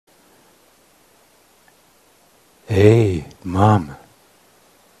Hey, Mom,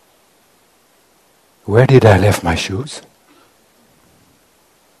 where did I leave my shoes?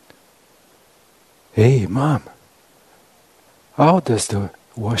 Hey, Mom, how does the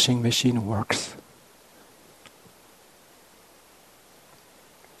washing machine works?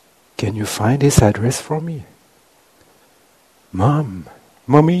 Can you find his address for me? Mom,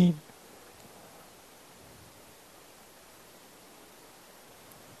 Mommy.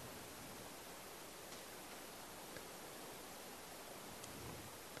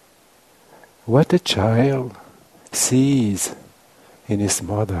 What a child sees in his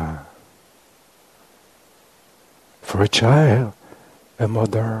mother. For a child, a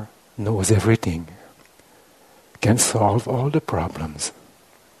mother knows everything, can solve all the problems.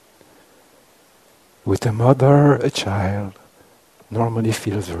 With a mother, a child normally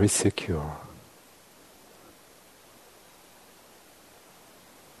feels very secure.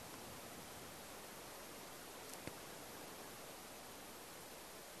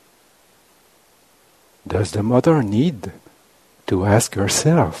 Does the mother need to ask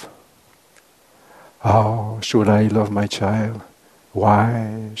herself, how should I love my child?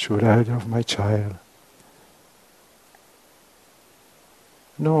 Why should I love my child?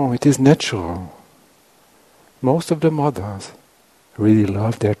 No, it is natural. Most of the mothers really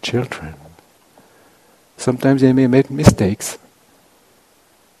love their children. Sometimes they may make mistakes,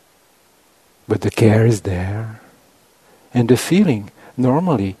 but the care is there. And the feeling,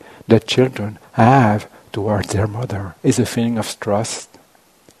 normally, that children have towards their mother is a feeling of trust,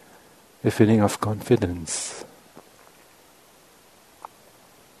 a feeling of confidence.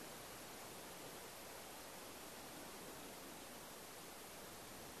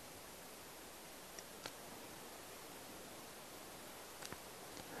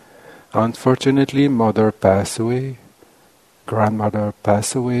 Unfortunately, mother passed away, grandmother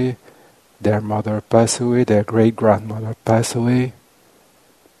passed away, their mother passed away, their great-grandmother passed away.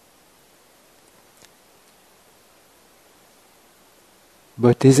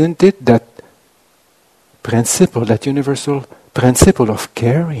 But isn't it that principle, that universal principle of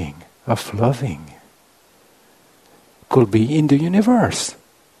caring, of loving, could be in the universe?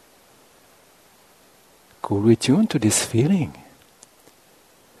 Could we tune to this feeling?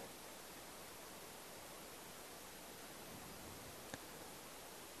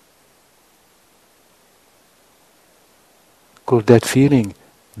 Could that feeling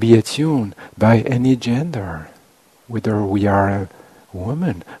be attuned by any gender, whether we are a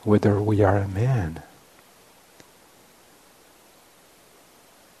woman, whether we are a man?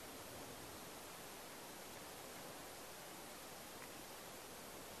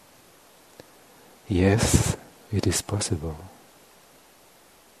 Yes, it is possible.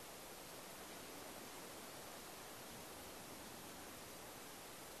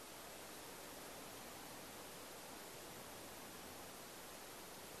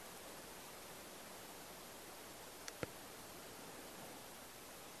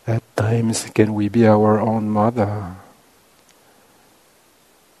 At times, can we be our own mother?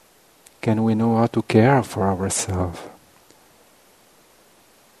 Can we know how to care for ourselves?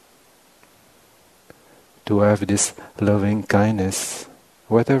 To have this loving kindness,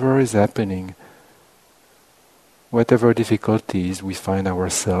 whatever is happening, whatever difficulties we find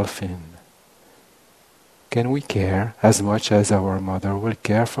ourselves in. Can we care as much as our mother will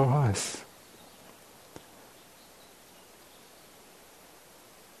care for us?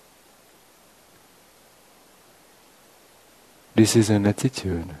 This is an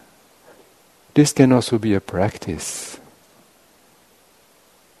attitude. This can also be a practice.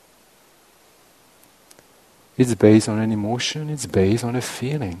 It's based on an emotion, it's based on a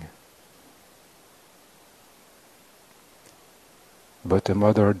feeling. But a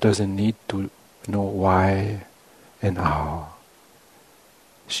mother doesn't need to know why and how.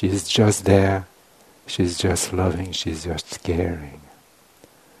 She's just there, she's just loving, she's just caring.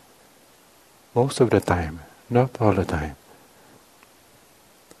 Most of the time, not all the time.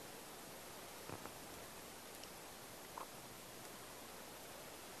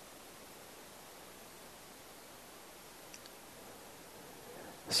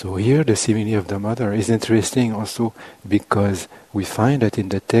 So here the simile of the mother is interesting also because we find that in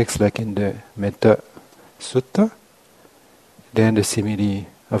the text, like in the Metta Sutta, then the simile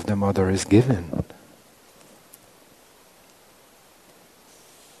of the mother is given.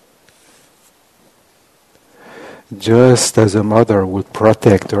 Just as a mother would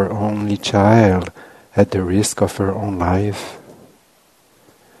protect her only child at the risk of her own life,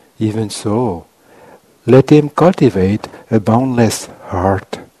 even so, let him cultivate a boundless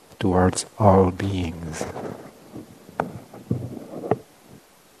heart towards all beings.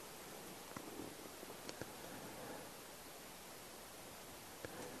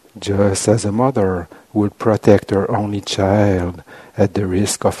 Just as a mother would protect her only child at the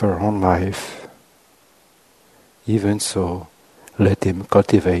risk of her own life, even so, let him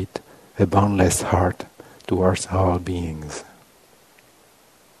cultivate a boundless heart towards all beings.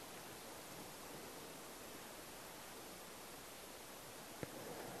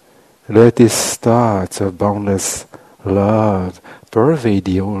 Let his thoughts of boundless love pervade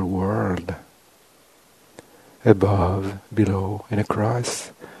the whole world, above, below, and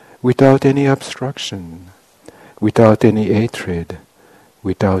across, without any obstruction, without any hatred,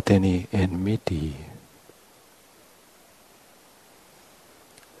 without any enmity.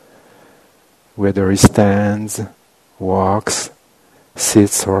 Whether he stands, walks,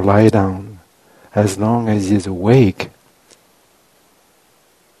 sits or lies down, as long as he is awake,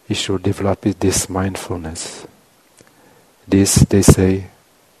 he should develop this mindfulness. This, they say,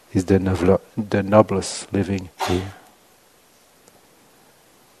 is the noblest living here.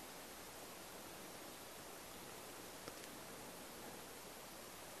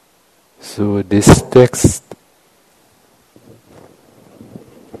 So this text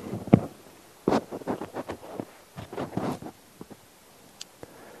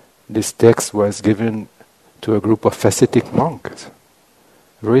was given to a group of ascetic monks,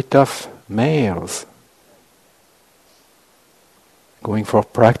 very tough males, going for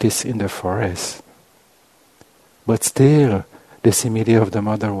practice in the forest. But still, the simile of the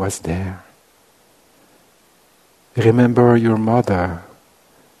mother was there. Remember your mother.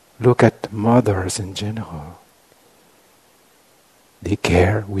 Look at mothers in general. They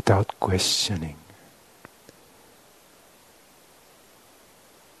care without questioning.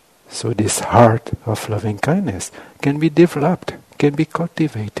 So this heart of loving kindness can be developed, can be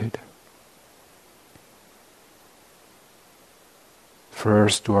cultivated.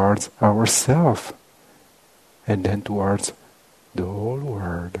 First towards ourselves, and then towards the whole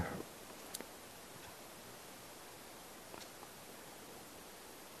world.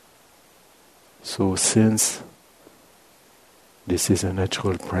 So since this is a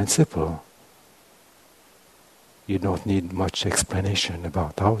natural principle, you don't need much explanation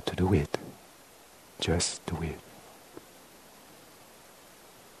about how to do it. Just do it.